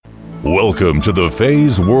Welcome to the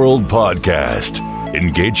Faye's World Podcast,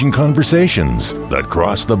 engaging conversations that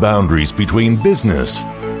cross the boundaries between business,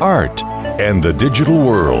 art, and the digital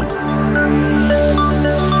world.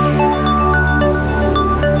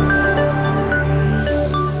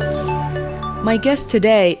 My guest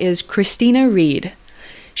today is Christina Reed.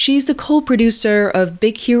 She's the co-producer of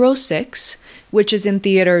Big Hero 6, which is in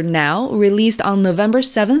theater now, released on November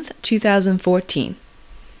 7th, 2014.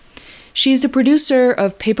 She's the producer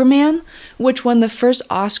of Paperman, which won the first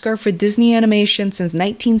Oscar for Disney animation since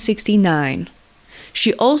 1969.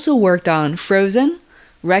 She also worked on Frozen,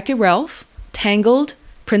 Wreck-It Ralph, Tangled,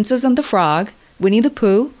 Princess and the Frog, Winnie the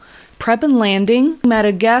Pooh, Prep and Landing,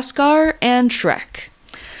 Madagascar, and Shrek.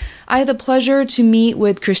 I had the pleasure to meet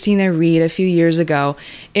with Christina Reed a few years ago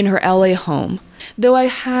in her LA home. Though I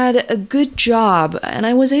had a good job and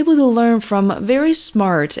I was able to learn from very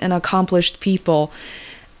smart and accomplished people,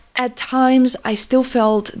 at times I still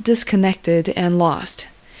felt disconnected and lost.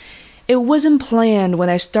 It wasn't planned when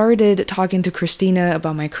I started talking to Christina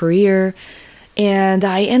about my career, and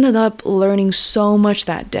I ended up learning so much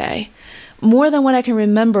that day, more than what I can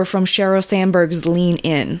remember from Sheryl Sandberg's Lean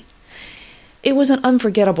In. It was an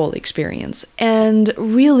unforgettable experience, and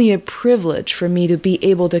really a privilege for me to be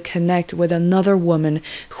able to connect with another woman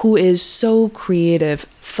who is so creative,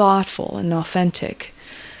 thoughtful, and authentic.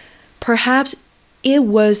 Perhaps it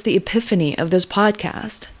was the epiphany of this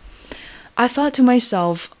podcast. I thought to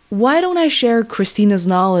myself, why don't I share Christina's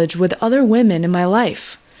knowledge with other women in my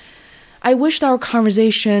life? I wished our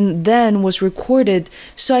conversation then was recorded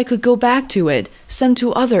so I could go back to it, send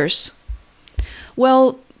to others.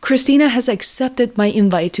 Well, Christina has accepted my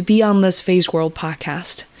invite to be on this Faye's World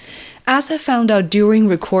podcast. As I found out during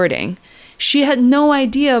recording, she had no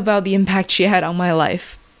idea about the impact she had on my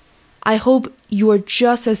life. I hope you are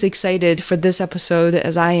just as excited for this episode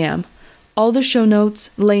as I am. All the show notes,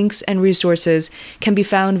 links, and resources can be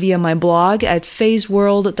found via my blog at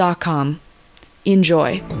fayesworld.com.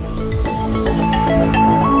 Enjoy.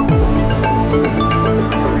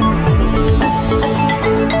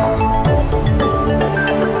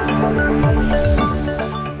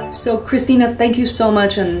 So, Christina, thank you so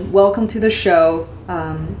much and welcome to the show.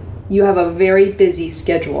 You have a very busy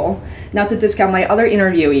schedule. Not to discount my other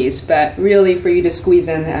interviewees, but really for you to squeeze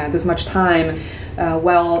in this much time.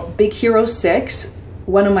 Big Hero 6,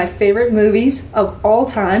 one of my favorite movies of all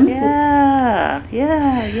time. Yeah,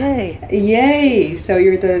 yay. Yay! So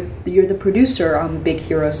you're the producer on Big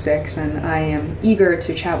Hero 6, and I am eager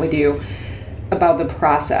to chat with you about the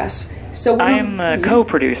process. So I am a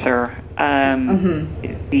co-producer.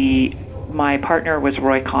 My partner was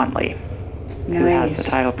Roy Conley, who has the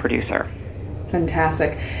title producer.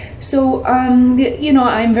 Fantastic. So, I'm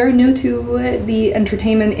very new to the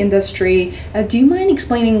entertainment industry. Do you mind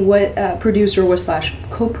explaining what producer or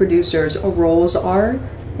 / co-producers' roles are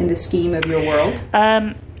in the scheme of your world?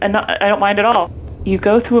 I don't mind at all. You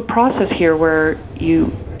go through a process here where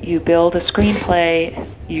you build a screenplay,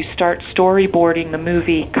 you start storyboarding the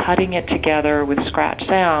movie, cutting it together with scratch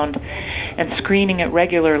sound, and screening it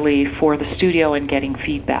regularly for the studio and getting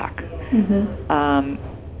feedback. Mm-hmm.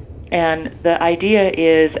 And the idea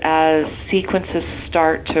is as sequences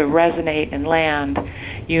start to resonate and land,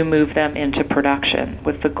 you move them into production,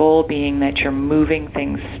 with the goal being that you're moving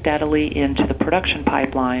things steadily into the production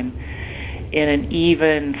pipeline in an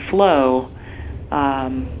even flow,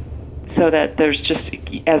 so that there's just,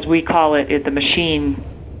 as we call it, the machine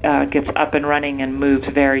gets up and running and moves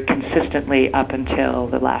very consistently up until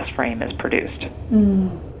the last frame is produced.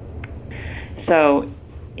 Mm. So,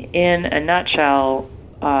 in a nutshell,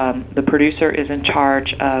 the producer is in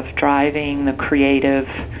charge of driving the creative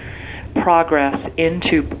progress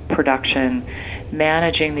into production,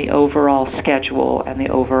 managing the overall schedule and the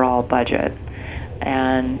overall budget.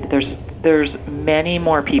 And there's many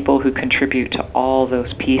more people who contribute to all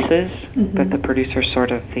those pieces, mm-hmm. but the producer's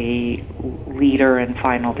sort of the leader and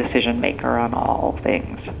final decision maker on all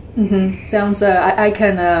things. Mm-hmm. Sounds, I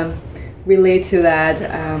can relate to that.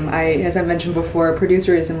 As I mentioned before,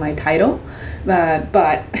 producer isn't my title,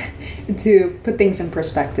 but to put things in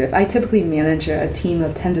perspective, I typically manage a team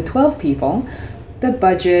of 10 to 12 people. The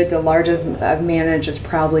budget, the largest I've managed is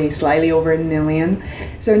probably slightly over $1 million.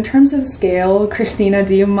 So in terms of scale, Christina,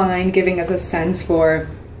 do you mind giving us a sense for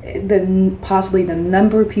possibly the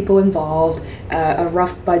number of people involved, a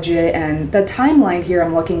rough budget, and the timeline here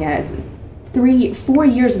I'm looking at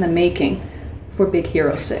 3-4 years in the making for Big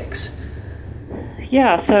Hero 6?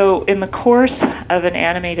 Yeah, so in the course of an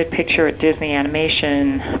animated picture at Disney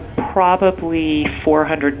Animation, probably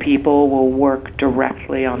 400 people will work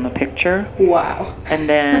directly on the picture. Wow. And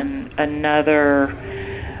then another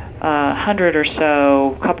 100 or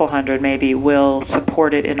so, couple hundred maybe, will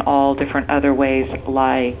support it in all different other ways,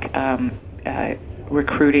 like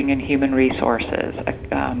recruiting and human resources,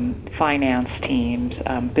 finance teams,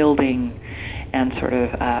 building and sort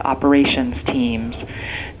of operations teams.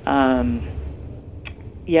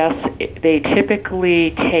 Yes, they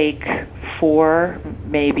typically take 4,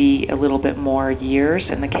 maybe a little bit more years.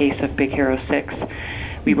 In the case of Big Hero 6,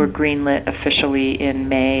 we were greenlit officially in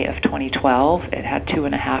May of 2012. It had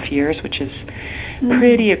 2.5 years, which is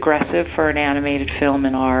pretty aggressive for an animated film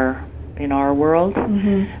in our world.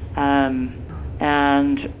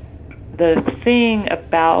 And the thing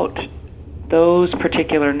about those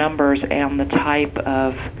particular numbers and the type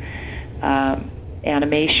of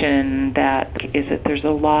animation that is that there's a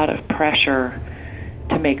lot of pressure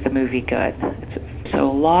to make the movie good. So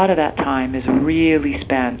a lot of that time is really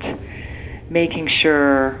spent making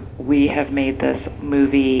sure we have made this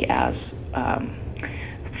movie as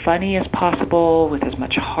funny as possible, with as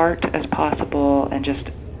much heart as possible, and just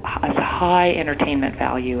as high entertainment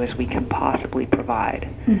value as we can possibly provide.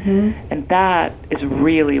 And that is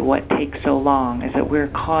really what takes so long, is that we're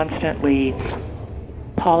constantly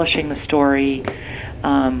polishing the story.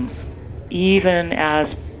 Even as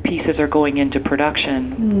pieces are going into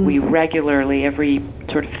production, we regularly, every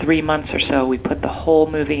sort of 3 months or so, we put the whole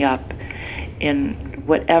movie up in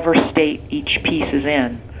whatever state each piece is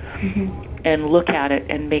in, and look at it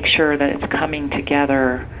and make sure that it's coming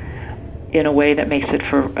together in a way that makes it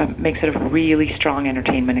a really strong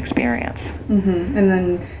entertainment experience. And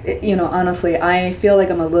then, honestly, I feel like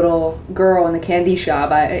I'm a little girl in the candy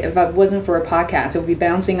shop. If it wasn't for a podcast, I would be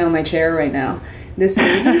bouncing on my chair right now. This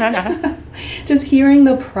is just hearing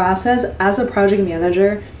the process as a project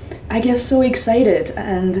manager. I get so excited,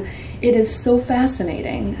 and it is so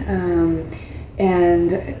fascinating.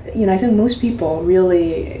 And I think most people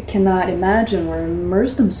really cannot imagine or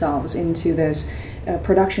immerse themselves into this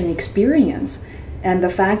production experience, and the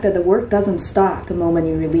fact that the work doesn't stop the moment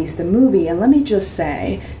you release the movie. And let me just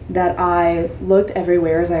say that I looked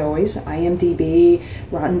everywhere, as I always. IMDb,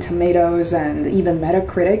 Rotten Tomatoes, and even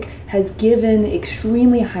Metacritic has given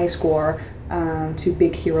extremely high score to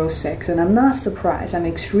Big Hero 6, and I'm not surprised. I'm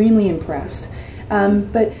extremely impressed.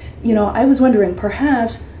 But I was wondering,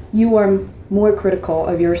 perhaps you are more critical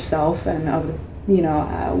of yourself and of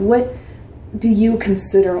what do you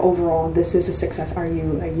consider overall this is a success? Are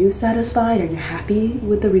you satisfied? Are you happy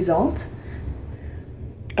with the result?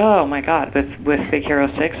 Oh my God, with Big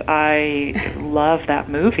Hero 6, I love that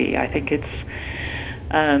movie. I think it's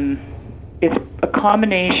a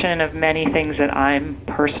combination of many things that I'm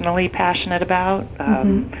personally passionate about.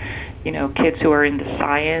 Kids who are into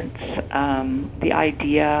science, the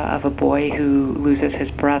idea of a boy who loses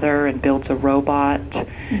his brother and builds a robot,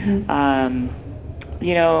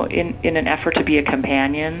 in an effort to be a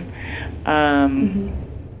companion.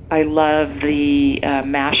 I love the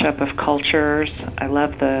mashup of cultures. I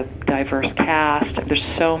love the diverse cast. There's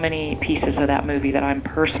so many pieces of that movie that I'm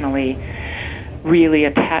personally really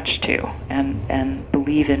attached to and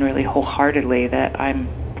believe in really wholeheartedly, that I'm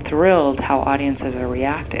thrilled how audiences are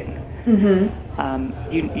reacting.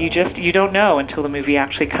 You don't know until the movie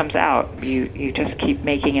actually comes out. You just keep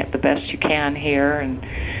making it the best you can here, and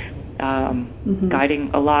guiding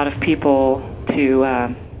a lot of people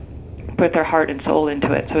to put their heart and soul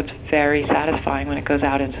into it. So it's very satisfying when it goes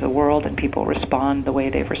out into the world and people respond the way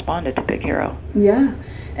they've responded to Big Hero. Yeah,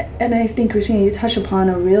 and I think, Christina, you touch upon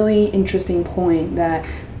a really interesting point that,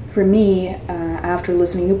 for me, after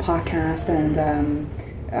listening to podcasts and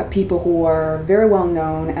people who are very well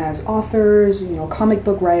known as authors, comic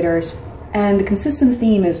book writers, and the consistent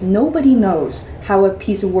theme is nobody knows how a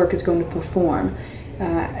piece of work is going to perform.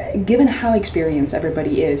 Given how experienced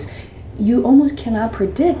everybody is, you almost cannot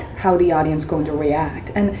predict how the audience is going to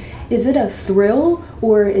react. And is it a thrill,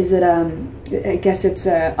 or is it I guess it's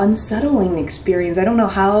an unsettling experience? I don't know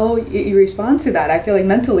how you respond to that. I feel like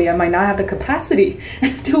mentally I might not have the capacity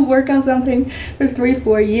to work on something for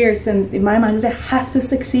 3-4 years, and in my mind it has to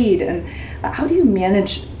succeed. And how do you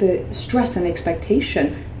manage the stress and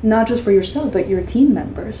expectation, not just for yourself but your team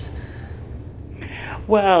members?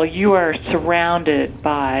 Well, you are surrounded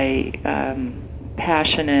by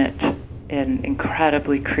passionate and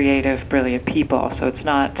incredibly creative, brilliant people. So it's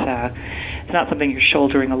not something you're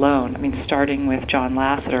shouldering alone. I mean, starting with John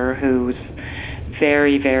Lasseter, who's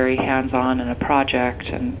very, very hands-on in a project,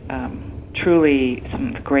 and truly some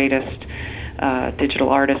of the greatest digital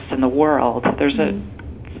artists in the world.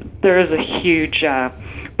 There is a huge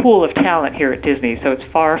pool of talent here at Disney. So it's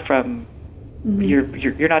far from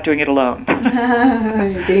you're not doing it alone.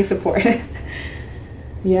 You're getting support.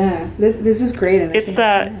 Yeah, this is great. And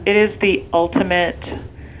it is the ultimate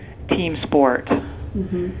team sport.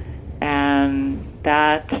 And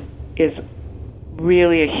that is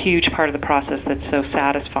really a huge part of the process that's so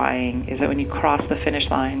satisfying, is that when you cross the finish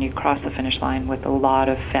line with a lot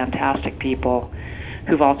of fantastic people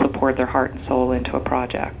who've also poured their heart and soul into a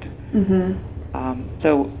project.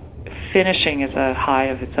 So finishing is a high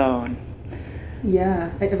of its own.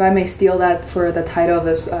 Yeah, if I may steal that for the title of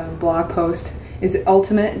this blog post, is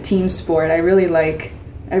ultimate team sport. I really like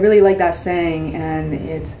that saying, and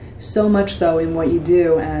it's so much so in what you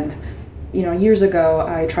do. And you know, years ago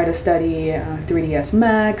I tried to study 3ds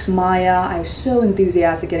Max, Maya. I was so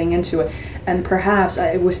enthusiastic getting into it, and perhaps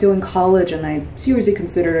I was still in college and I seriously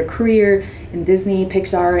considered a career in Disney,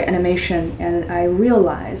 Pixar, animation, and I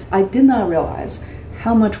did not realize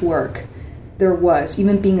how much work there was,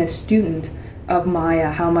 even being a student of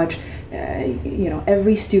Maya, how much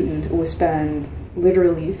every student would spend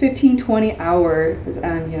literally 15-20 hours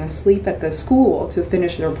and sleep at the school to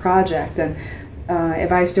finish their project. And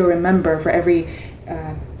if I still remember, for every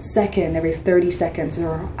second, every 30 seconds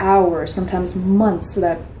or hours, sometimes months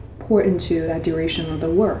that pour into that duration of the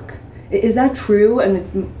work. Is that true?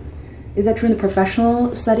 And is that true in the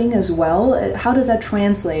professional setting as well? How does that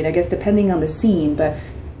translate? I guess depending on the scene, but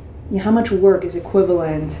how much work is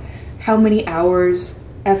equivalent? How many hours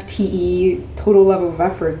FTE, total level of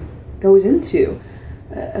effort, goes into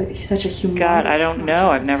such a humongous God, I don't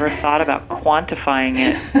know. I've never thought about quantifying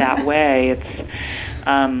it that way.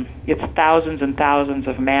 It's thousands and thousands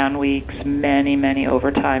of man weeks, many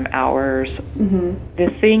overtime hours. The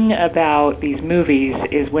thing about these movies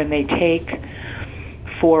is when they take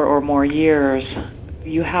 4 or more years,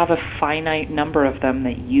 you have a finite number of them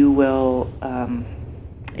that you will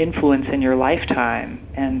influence in your lifetime.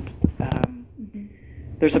 And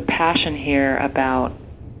there's a passion here about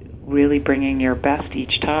really bringing your best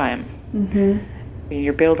each time.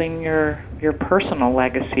 You're building your personal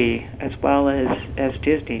legacy as well as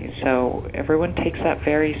Disney, so everyone takes that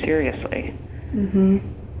very seriously.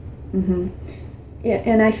 Yeah,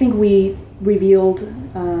 and I think we revealed,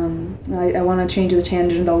 I want to change the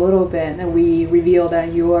tangent a little bit, and we revealed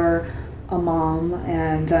that you're a mom,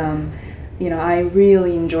 and I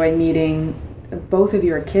really enjoyed meeting both of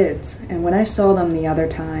your kids. And when I saw them the other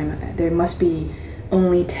time, they must be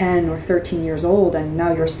only 10 or 13 years old, and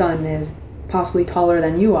now your son is possibly taller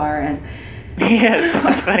than you are. And he is.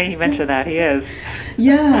 It's funny you mentioned that. He is.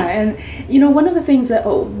 Yeah, and one of the things that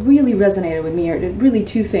really resonated with me are really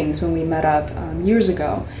two things when we met up years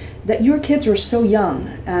ago. That your kids were so young,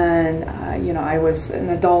 and I was an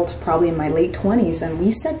adult, probably in my late 20s, and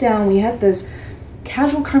we sat down, we had this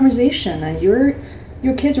casual conversation, and your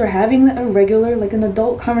kids were having a regular, like an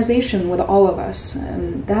adult conversation with all of us,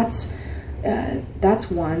 and that's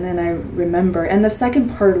one. And I remember, and the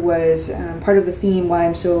second part was part of the theme why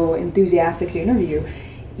I'm so enthusiastic to interview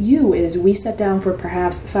you is we sat down for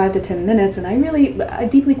perhaps 5 to 10 minutes, and I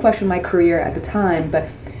deeply questioned my career at the time, but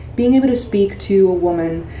being able to speak to a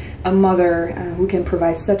woman, a mother who can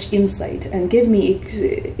provide such insight and give me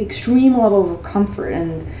extreme level of comfort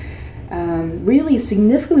and really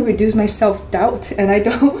significantly reduce my self-doubt. And I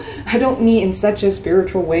don't mean in such a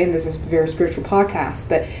spiritual way, and this is a very spiritual podcast,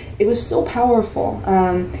 but it was so powerful.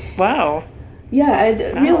 Wow. Yeah,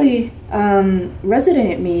 it really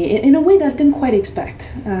resonated me in a way that I didn't quite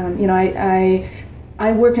expect.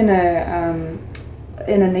 I work in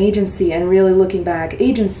an agency, and really looking back,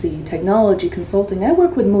 agency, technology, consulting, I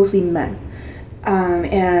work with mostly men.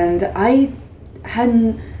 And I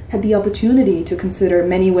hadn't had the opportunity to consider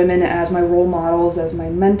many women as my role models, as my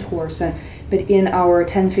mentors. But in our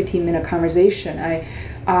 10-15 minute conversation,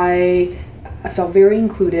 I felt very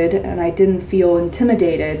included, and I didn't feel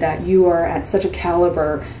intimidated that you are at such a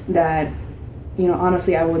caliber that,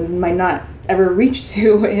 honestly, might not ever reach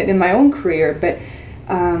to in my own career. But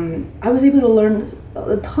I was able to learn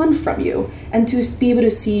a ton from you, and to be able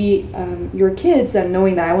to see your kids and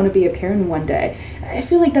knowing that I want to be a parent one day. I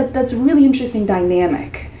feel like that's a really interesting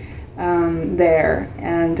dynamic there.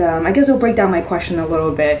 And I guess I'll break down my question a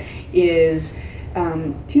little bit is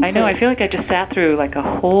I know, I feel like I just sat through like a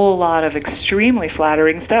whole lot of extremely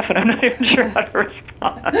flattering stuff, and I'm not even sure how to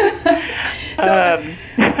respond.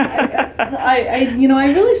 I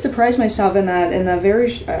really surprised myself in a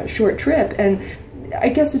very short trip, and I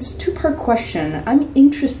guess it's a two-part question. I'm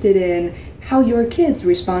interested in how your kids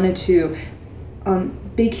responded to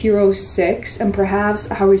Big Hero 6, and perhaps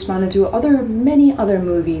how responded to many other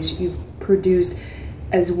movies you've produced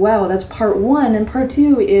as well. That's part one. And part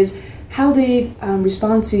two is how they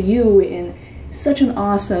respond to you in such an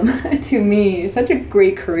awesome, to me, such a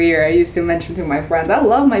great career. I used to mention to my friends, I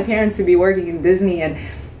love my parents to be working in Disney, and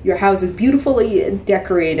your house is beautifully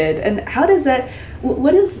decorated. And how does that,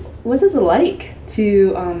 what is what's it like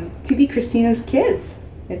to be Christina's kids?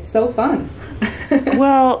 It's so fun.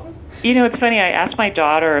 Well, it's funny. I asked my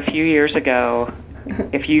daughter a few years ago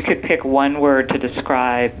if you could pick one word to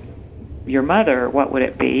describe your mother, what would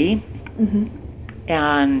it be? Mm-hmm.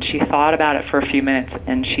 And she thought about it for a few minutes,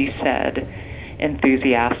 and she said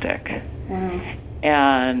enthusiastic. Wow.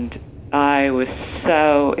 And I was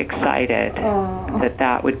so excited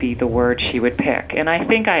that would be the word she would pick. And I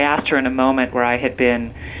think I asked her in a moment where I had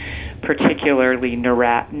been particularly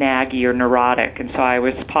naggy or neurotic, and so I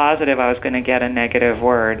was positive I was going to get a negative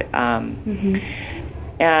word. Mm-hmm.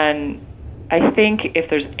 And I think if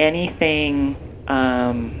there's anything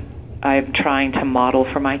I'm trying to model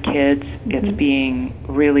for my kids, mm-hmm. it's being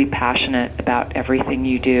really passionate about everything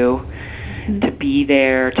you do, mm-hmm. to be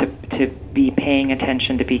there, to be paying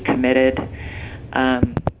attention, to be committed.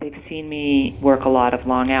 They've seen me work a lot of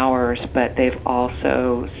long hours, but they've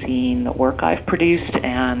also seen the work I've produced,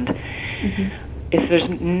 and mm-hmm. if there's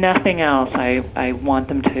nothing else, I want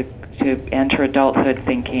them to enter adulthood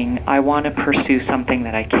thinking, I want to pursue something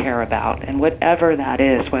that I care about, and whatever that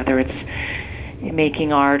is, whether it's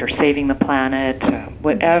making art or saving the planet,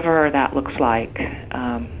 whatever that looks like,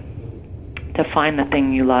 to find the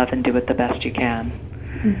thing you love and do it the best you can,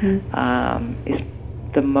 mm-hmm. Is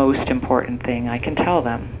the most important thing I can tell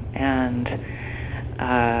them. And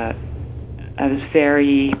I was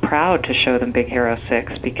very proud to show them Big Hero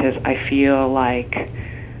 6 because I feel like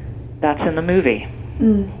that's in the movie.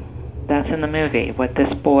 Mm. That's in the movie. What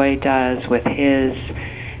this boy does with his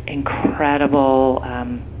incredible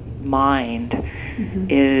mind mm-hmm.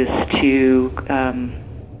 is to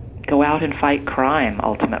go out and fight crime,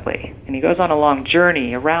 ultimately. And he goes on a long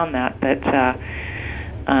journey around that, but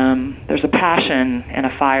there's a passion and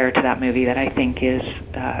a fire to that movie that I think is,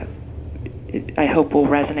 I hope will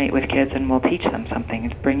resonate with kids and will teach them something.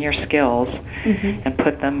 It's bring your skills mm-hmm. and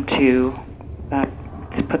put them to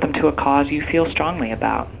a cause you feel strongly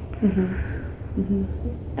about. Mm-hmm.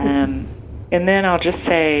 Mm-hmm. And then I'll just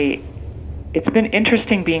say, it's been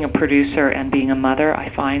interesting being a producer and being a mother. I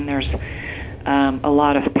find there's a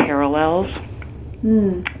lot of parallels.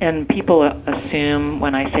 Mm. And people assume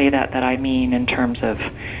when I say that I mean in terms of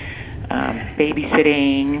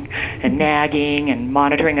babysitting and nagging and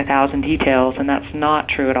monitoring 1,000 details, and that's not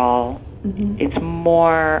true at all. Mm-hmm. It's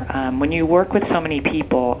more when you work with so many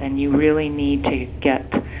people and you really need to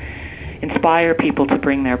inspire people to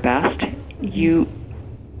bring their best, mm-hmm.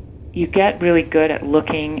 you get really good at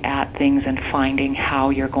looking at things and finding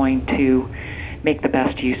how you're going to make the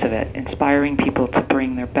best use of it, inspiring people to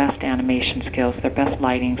bring their best animation skills, their best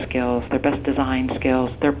lighting skills, their best design skills,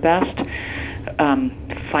 their best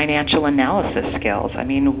financial analysis skills. I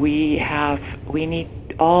mean, we need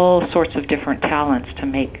all sorts of different talents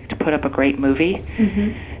to put up a great movie.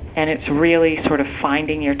 Mm-hmm. And it's really sort of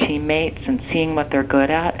finding your teammates and seeing what they're good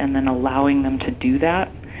at and then allowing them to do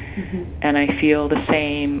that. Mm-hmm. And I feel the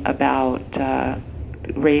same about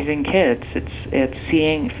raising kids. It's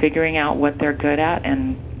figuring out what they're good at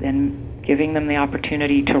and giving them the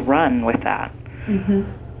opportunity to run with that. Mm-hmm.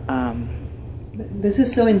 This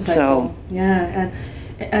is so insightful. Yeah,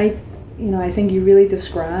 and I think you really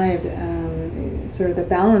described sort of the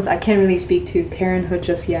balance. I can't really speak to parenthood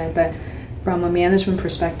just yet, but from a management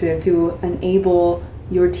perspective, to enable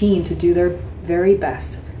your team to do their very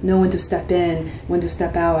best, know when to step in, when to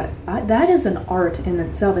step out. That is an art in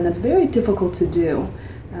itself, and it's very difficult to do.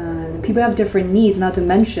 People have different needs, not to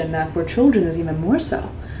mention that for children is even more so.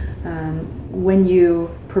 When you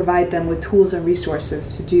provide them with tools and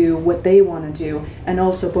resources to do what they want to do, and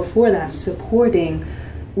also before that, supporting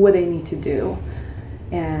what they need to do.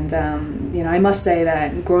 And I must say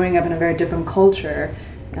that growing up in a very different culture,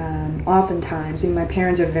 oftentimes, my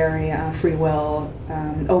parents are very free will,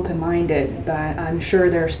 open-minded, but I'm sure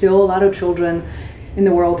there are still a lot of children in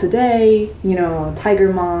the world today,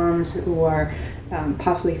 tiger moms who are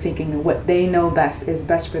possibly thinking that what they know best is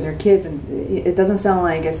best for their kids, and it doesn't sound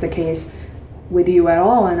like it's the case with you at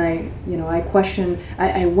all. And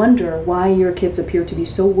I wonder why your kids appear to be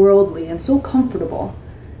so worldly and so comfortable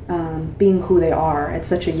being who they are at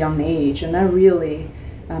such a young age, and that really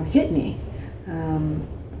hit me.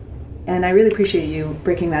 And I really appreciate you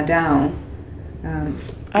breaking that down.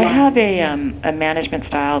 I have a management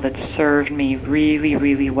style that served me really,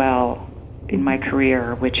 really well in my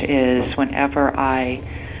career, which is whenever I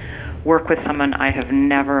work with someone I have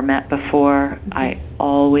never met before, mm-hmm. I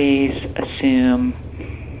always assume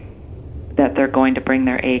that they're going to bring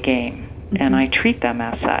their A game, mm-hmm. and I treat them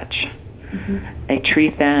as such. Mm-hmm. I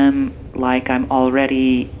treat them like I'm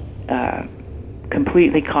already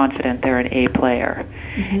completely confident they're an A player.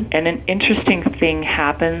 Mm-hmm. And an interesting thing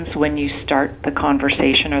happens when you start the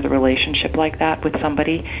conversation or the relationship like that with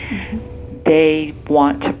somebody. Mm-hmm. They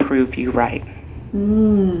want to prove you right.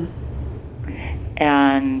 Mm.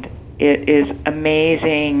 And it is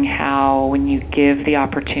amazing how when you give the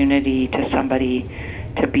opportunity to somebody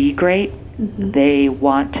to be great, mm-hmm. they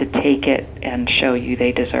want to take it and show you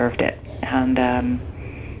they deserved it. And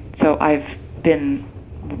so I've been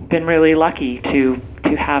really lucky to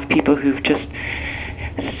have people who've just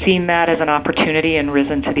seen that as an opportunity and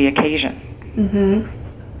risen to the occasion. Mm-hmm.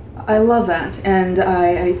 I love that. And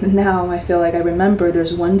I now I feel like I remember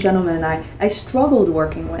there's one gentleman I struggled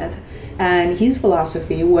working with, and his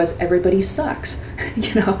philosophy was everybody sucks,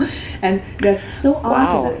 and that's so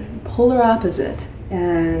opposite, polar opposite.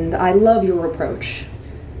 And I love your approach.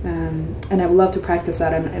 And I would love to practice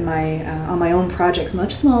that in my on my own projects,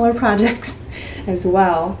 much smaller projects as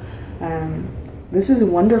well. This is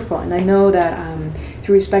wonderful, and I know that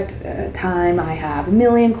to respect time, I have a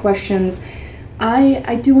million questions.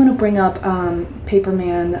 I do want to bring up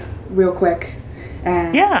Paperman real quick.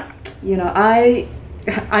 And, yeah.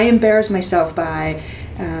 I embarrassed myself by,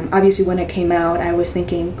 obviously when it came out, I was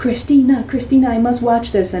thinking, Christina, I must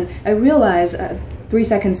watch this. And I realized 3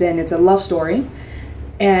 seconds in, it's a love story.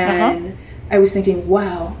 And I was thinking,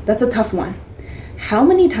 wow, that's a tough one. How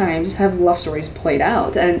many times have love stories played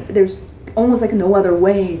out? And there's almost like no other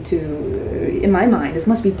way to, in my mind, this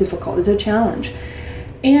must be difficult. It's a challenge.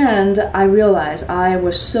 And I realized I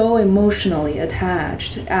was so emotionally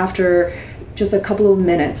attached after just a couple of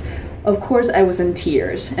minutes. Of course, I was in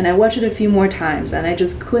tears, and I watched it a few more times, and I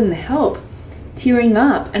just couldn't help tearing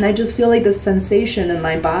up. And I just feel like the sensation in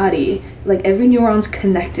my body, like every neuron's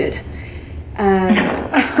connected. And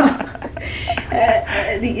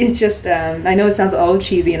it's just, I know it sounds all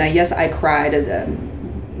cheesy, and yes, I cried at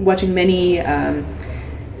watching many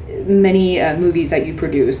movies that you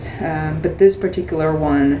produced, but this particular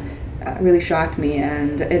one really shocked me,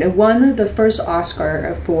 and it won the first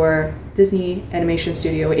Oscar for Disney Animation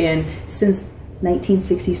Studio since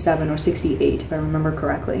 1967 or 68, if I remember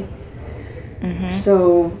correctly. Mm-hmm.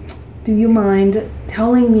 So, do you mind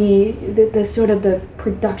telling me the sort of the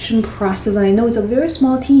production process? I know it's a very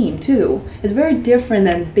small team too. It's very different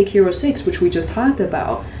than Big Hero 6, which we just talked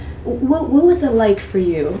about. What was it like for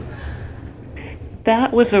you?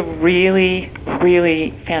 That was a really,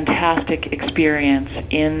 really fantastic experience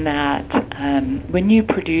in that when you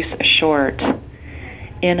produce a short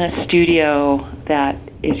in a studio that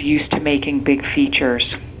is used to making big features,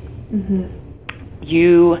 mm-hmm.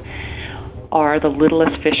 you are the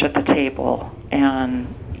littlest fish at the table,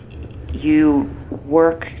 and you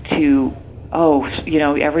work to,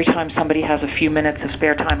 every time somebody has a few minutes of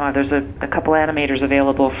spare time, there's a couple animators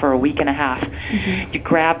available for a week and a half. Mm-hmm. You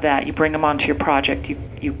grab that, you bring them onto your project,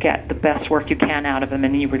 you get the best work you can out of them,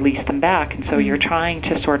 and then you release them back. And so you're trying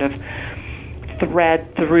to sort of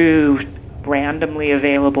thread through randomly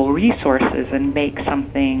available resources and make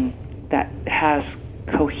something that has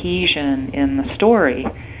cohesion in the story,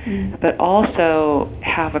 but also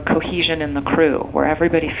have a cohesion in the crew where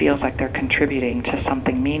everybody feels like they're contributing to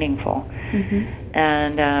something meaningful. Mm-hmm.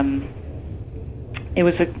 And it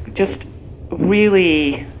was just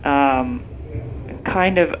really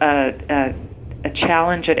kind of a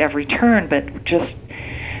challenge at every turn, but just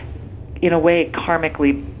in a way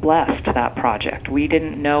karmically blessed that project. We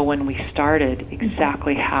didn't know when we started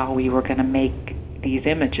exactly how we were going to make these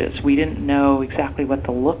images. We didn't know exactly what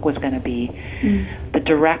the look was going to be. The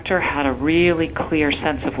director had a really clear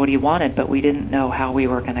sense of what he wanted, but we didn't know how we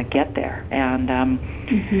were going to get there. And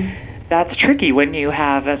that's tricky when you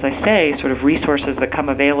have, as I say, sort of resources that come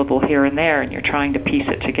available here and there, and you're trying to piece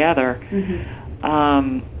it together.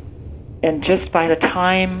 And just by the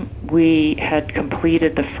time we had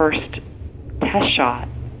completed the first test shot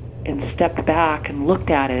and stepped back and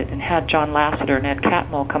looked at it and had John Lasseter and Ed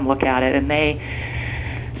Catmull come look at it, and they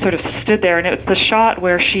sort of stood there, and it's the shot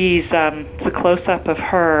where she's it's a close-up of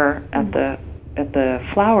her at the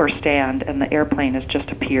flower stand, and the airplane has just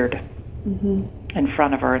appeared in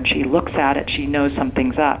front of her, and she looks at it, she knows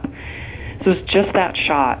something's up. So it's just that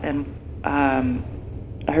shot, and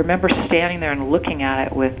I remember standing there and looking at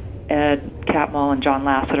it with Ed Catmull and John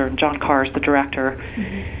Lasseter, and John Carr's the director.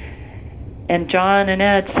 And John and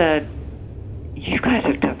Ed said, "You guys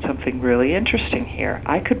have done something really interesting here.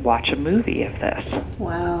 I could watch a movie of this.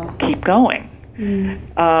 Wow. Keep going."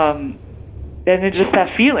 And it's just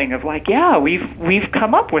that feeling of like, yeah, we've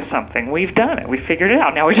come up with something. We've done it. We figured it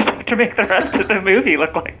out. Now we just have to make the rest of the movie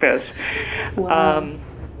look like this. Wow.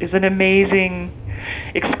 It's an amazing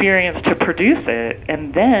experience to produce it,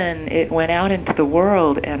 and then it went out into the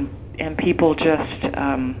world, and and people just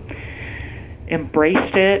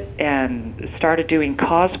embraced it and started doing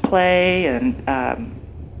cosplay. And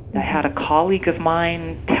I had a colleague of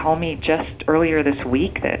mine tell me just earlier this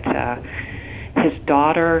week that his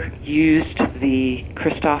daughter used the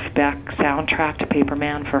Christoph Beck soundtrack to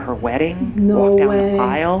Paperman for her wedding. No walked down way. the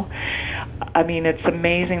aisle. I mean, it's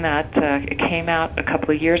amazing that it came out a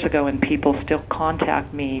couple of years ago, and people still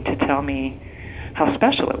contact me to tell me how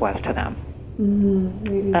special it was to them.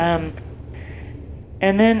 Mm-hmm.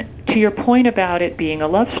 And then to your point about it being a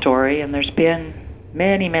love story, and there's been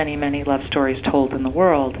many, many, many love stories told in the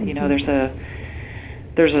world. Mm-hmm. You know,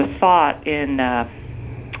 there's a thought in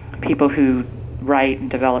people who write and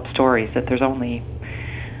develop stories that there's only,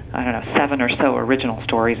 7 or so original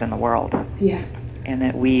stories in the world. Yeah. And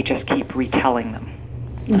that we just keep retelling them.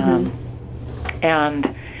 Mm-hmm.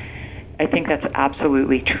 And I think that's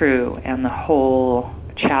absolutely true. And the whole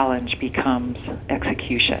challenge becomes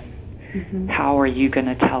execution. Mm-hmm. How are you going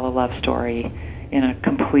to tell a love story in a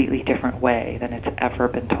completely different way than it's ever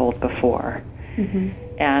been told before? Mm-hmm.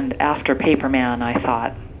 And after Paperman, I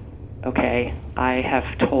thought, okay, I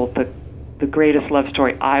have told the greatest love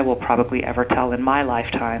story I will probably ever tell in my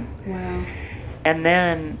lifetime. Wow. And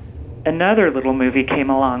then another little movie came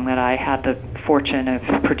along that I had the fortune of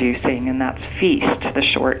producing, and that's Feast, the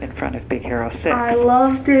short in front of Big Hero 6. I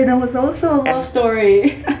loved it. It was also a love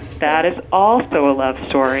story. That is also a love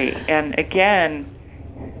story. And again,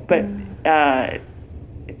 but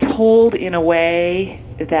told in a way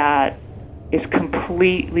that is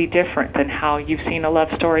completely different than how you've seen a love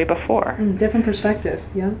story before. Different perspective,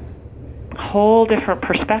 yeah. Whole different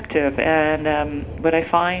perspective. And what I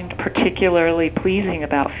find particularly pleasing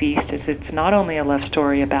about Feast is it's not only a love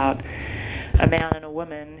story about a man and a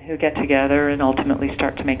woman who get together and ultimately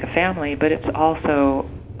start to make a family, but it's also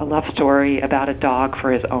a love story about a dog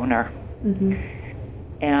for his owner. Mm-hmm.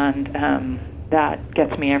 And that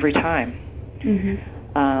gets me every time. Mm-hmm.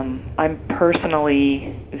 I'm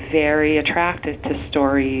personally very attracted to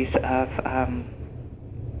stories of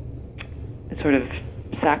sort of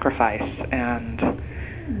sacrifice and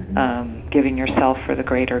giving yourself for the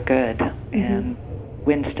greater good. Mm-hmm. And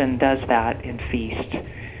Winston does that in Feast.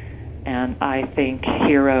 And I think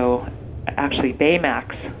actually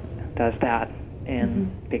Baymax does that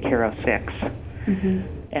in Big Hero 6.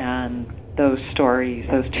 Mm-hmm. And those stories,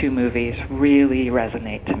 those two movies really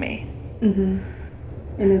resonate to me.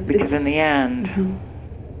 Mm-hmm. And because in the end,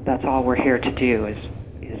 that's all we're here to do is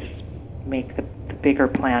make the bigger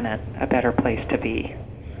planet a better place to be.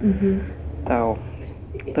 Mm-hmm. So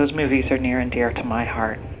those movies are near and dear to my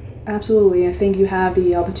heart. Absolutely. I think you have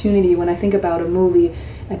the opportunity, when I think about a movie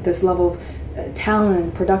at this level of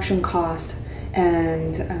talent, production cost,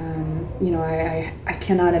 and I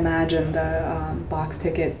cannot imagine the box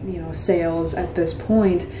ticket sales at this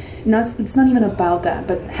point. And it's not even about that,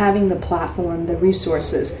 but having the platform, the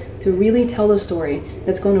resources to really tell a story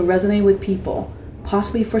that's going to resonate with people,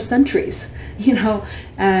 possibly for centuries,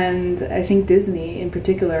 and I think Disney in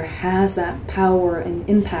particular has that power and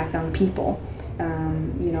impact on people.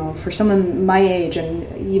 For someone my age and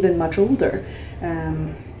even much older,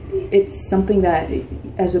 it's something that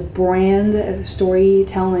as a brand, as a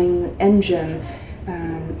storytelling engine,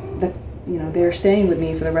 that they're staying with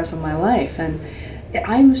me for the rest of my life. And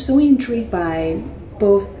I'm so intrigued by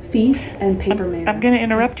both Feast and Paperman. I'm going to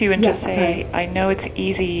interrupt you and just say, sorry. I know it's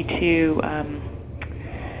easy to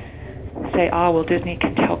say, well, Disney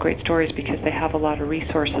can tell great stories because they have a lot of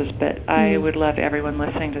resources, but I would love everyone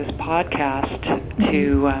listening to this podcast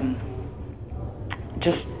to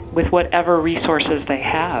just, with whatever resources they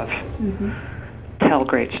have, tell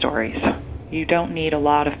great stories. You don't need a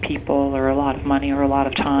lot of people or a lot of money or a lot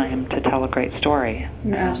of time to tell a great story.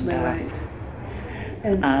 You're absolutely right.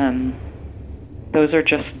 And those are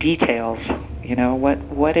just details.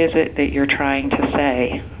 What is it that you're trying to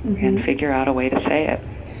say, and figure out a way to say it.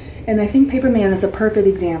 And I think Paperman is a perfect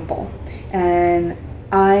example. And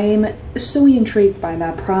I'm so intrigued by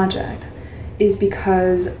that project is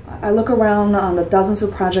because I look around on the dozens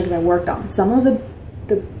of projects I worked on. Some of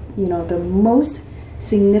the most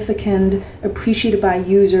significant, appreciated by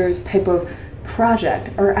users type of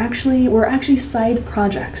project were actually side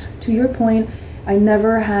projects. To your point, I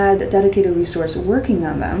never had a dedicated resource working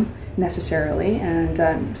on them necessarily,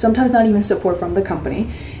 and sometimes not even support from the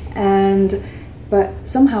company. But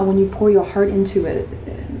somehow when you pour your heart into it,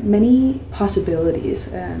 many possibilities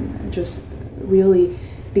just really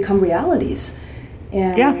become realities.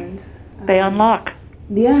 And they unlock.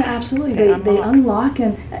 Yeah, absolutely. They unlock.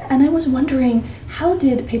 And I was wondering, how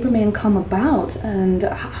did Paperman come about, and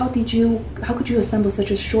how could you assemble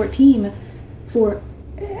such a short team for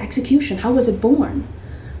execution? How was it born?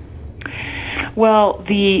 Well,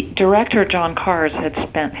 the director, John Kars, had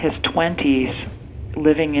spent his 20s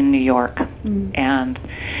living in New York, and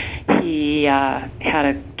he had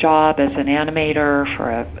a job as an animator for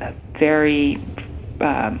a very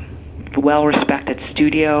well-respected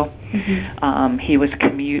studio. He was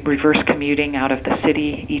reverse commuting out of the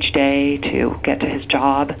city each day to get to his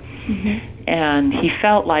job, and he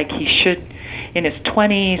felt like he should, in his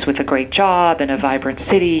 20s, with a great job in a vibrant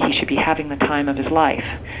city, he should be having the time of his life.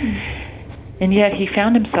 And yet he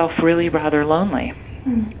found himself really rather lonely.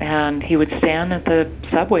 And he would stand at the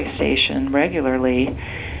subway station regularly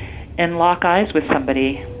and lock eyes with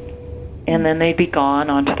somebody, and then they'd be gone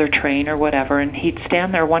onto their train or whatever, and he'd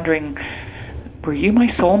stand there wondering, were you my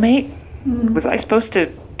soulmate? Was I supposed to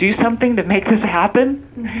do something to make this happen?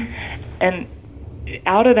 And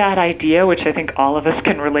out of that idea, which I think all of us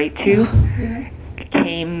can relate to,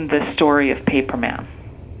 came the story of Paperman.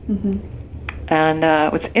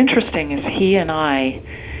 And what's interesting is he and I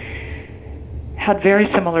had very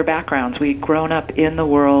similar backgrounds. We'd grown up in the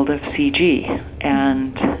world of CG,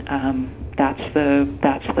 and that's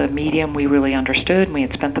the medium we really understood, and we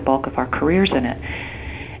had spent the bulk of our careers in it.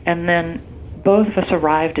 And then both of us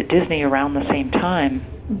arrived at Disney around the same time.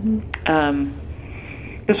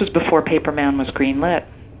 This was before Paperman was greenlit.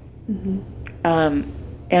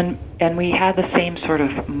 And we had the same sort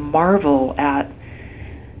of marvel at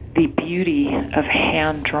the beauty of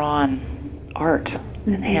hand-drawn art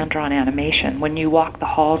and hand-drawn animation. When you walk the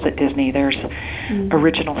halls at Disney, there's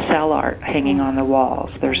original cell art hanging on the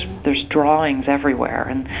walls. There's drawings everywhere,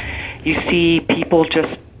 and you see people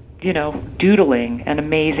just, doodling, and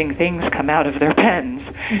amazing things come out of their pens.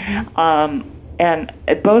 And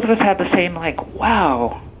both of us had the same,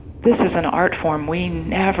 wow, this is an art form we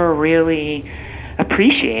never really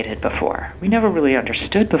appreciated before. We never really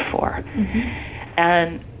understood before.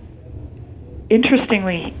 And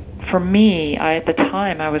interestingly, for me, at the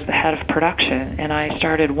time, I was the head of production, and I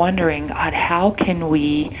started wondering, God, how can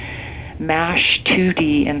we mash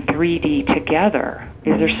 2D and 3D together?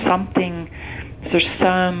 Is there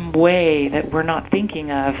some way that we're not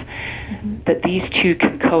thinking of that these two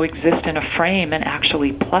can coexist in a frame and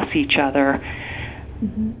actually plus each other?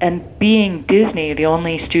 And being Disney, the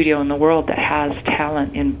only studio in the world that has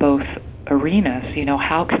talent in both arenas,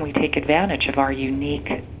 how can we take advantage of our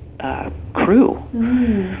unique crew?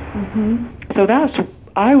 So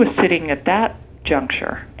I was sitting at that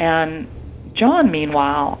juncture, and John,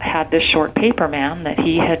 meanwhile, had this short Paperman that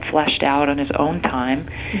he had fleshed out on his own time,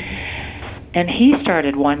 and he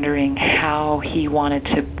started wondering how he wanted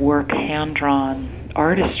to work hand-drawn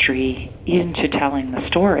artistry into telling the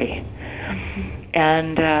story.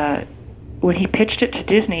 And when he pitched it to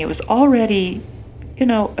Disney, it was already,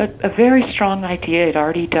 a very strong idea. He'd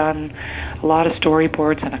already done a lot of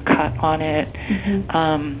storyboards and a cut on it.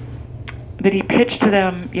 But he pitched to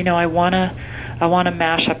them, I want to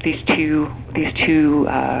mash up these two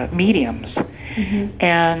mediums.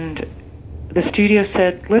 And the studio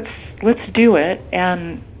said, let's do it.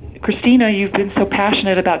 And Christina, you've been so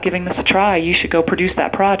passionate about giving this a try. You should go produce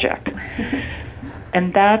that project.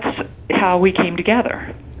 And that's how we came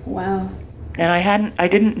together. Wow. And I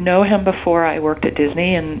didn't know him before I worked at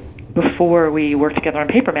Disney, and before we worked together on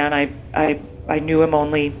Paperman, I knew him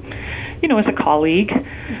only, as a colleague.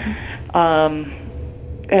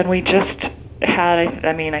 And we just had,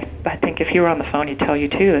 I think if you were on the phone, he'd tell you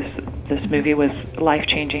too, this movie was a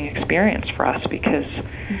life-changing experience for us, because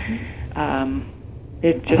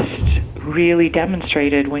it just really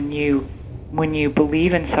demonstrated when you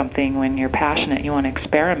believe in something, when you're passionate, you want to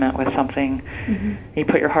experiment with something, you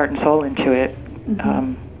put your heart and soul into it,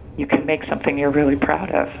 you can make something you're really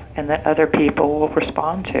proud of and that other people will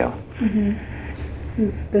respond to.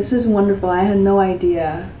 This is wonderful. I had no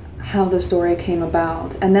idea how the story came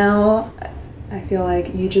about. And now I feel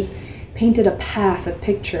like you just painted a path, a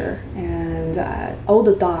picture, and all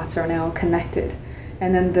the dots are now connected.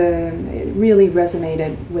 And then it really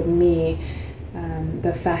resonated with me.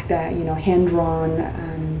 The fact that,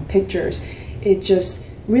 hand-drawn pictures, it just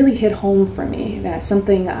really hit home for me. That's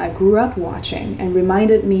something I grew up watching and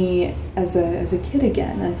reminded me as a kid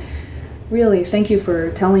again. And really, thank you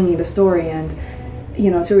for telling me the story. And,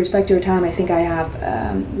 to respect your time, I think I have,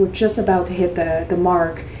 we're just about to hit the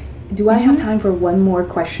mark. Do I have time for one more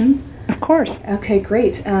question? Of course. Okay,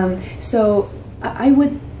 great. So I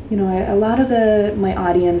would, a lot of my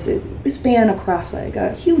audience span across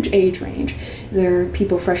a huge age range. There are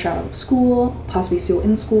people fresh out of school, possibly still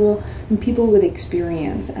in school, and people with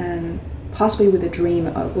experience and possibly with a dream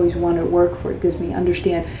of always want to work for Disney,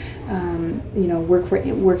 understand, work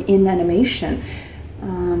in animation.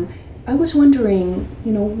 I was wondering,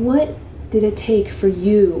 what did it take for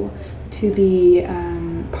you to be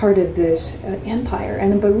part of this empire.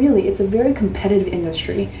 But really, it's a very competitive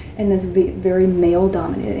industry, and it's a very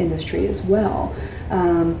male-dominated industry as well.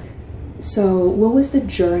 So what was the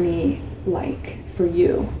journey like for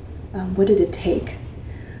you? What did it take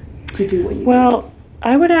to do what you did? Well,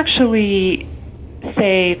 I would actually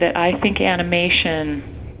say that I think animation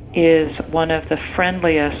is one of the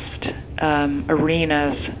friendliest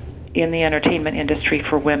arenas in the entertainment industry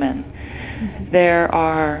for women. Mm-hmm. There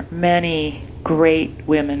are many great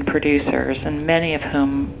women producers, and many of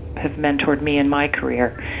whom have mentored me in my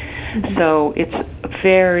career. Mm-hmm. So it's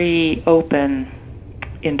very open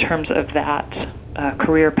in terms of that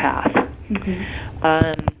career path.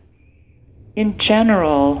 Mm-hmm. In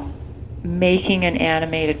general, making an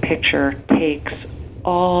animated picture takes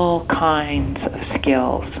all kinds of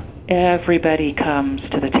skills. Everybody comes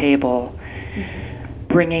to the table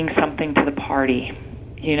bringing something to the party.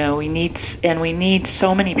 You know, we need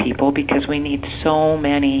so many people because we need so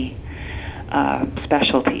many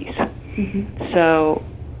specialties. Mm-hmm. So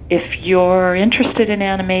if you're interested in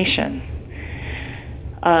animation,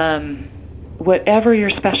 whatever your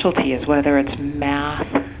specialty is, whether it's math,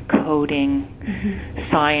 coding,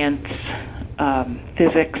 mm-hmm. science,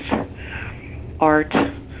 physics, art,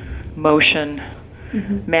 motion,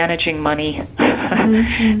 mm-hmm. managing money,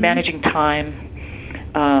 mm-hmm. managing time,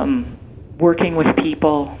 working with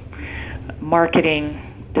people, marketing,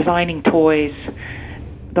 designing toys,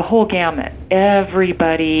 the whole gamut.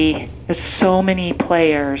 Everybody, there's so many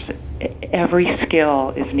players, every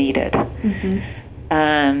skill is needed. Mm-hmm.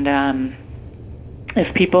 And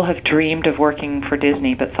if people have dreamed of working for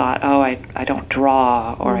Disney but thought, oh, I don't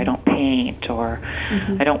draw, or I don't paint, or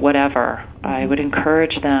mm-hmm. I don't whatever, mm-hmm. I would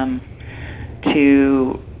encourage them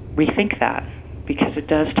to rethink that, because it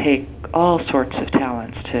does take all sorts of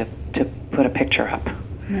talents to put a picture up.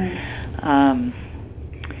 Nice.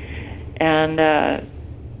 And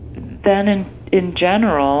then in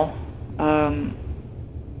general,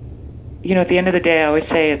 you know, at the end of the day, I always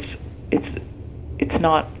say it's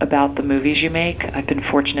not about the movies you make. I've been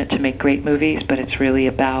fortunate to make great movies, but it's really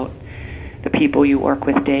about the people you work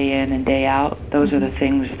with day in and day out. Those mm-hmm. are the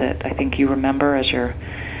things that I think you remember as you're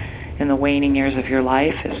in the waning years of your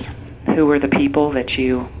life, is who were the people that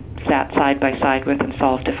you sat side by side with and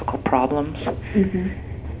solved difficult problems. Mm-hmm.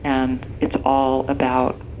 And it's all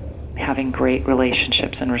about having great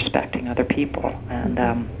relationships and respecting other people. And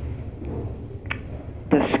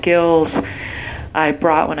the skills I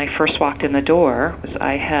brought when I first walked in the door was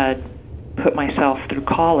I had put myself through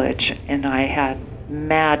college, and I had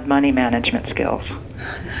mad money management skills.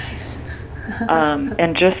 Nice.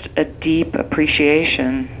 And just a deep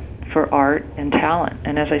appreciation for art and talent.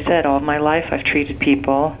 And as I said, all of my life I've treated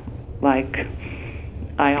people like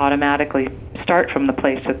I automatically start from the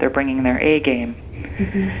place that they're bringing their A game.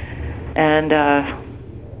 Mm-hmm. And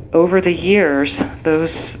over the years, those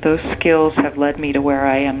skills have led me to where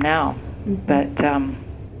I am now. Mm-hmm. But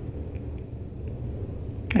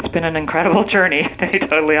it's been an incredible journey, to be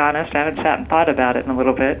totally honest. I haven't sat and thought about it in a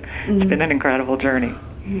little bit. Mm-hmm. It's been an incredible journey.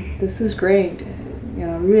 This is great. You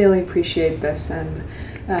know, really appreciate this. And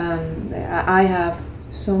I have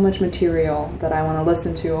so much material that I want to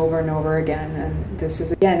listen to over and over again. And this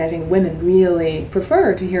is, again, I think women really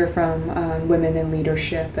prefer to hear from women in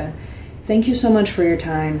leadership. And thank you so much for your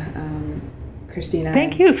time, Christina.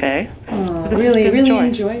 Thank you, Faye. Really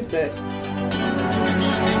enjoyed this.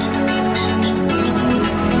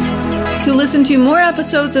 To listen to more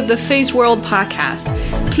episodes of the Faye's World podcast,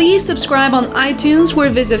 please subscribe on iTunes or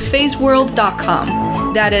visit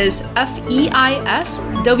faye'sworld.com. That is FEISWORLD,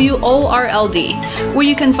 where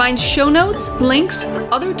you can find show notes, links,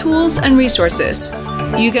 other tools, and resources.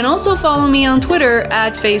 You can also follow me on Twitter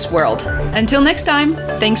at Faye's World. Until next time,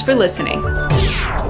 thanks for listening.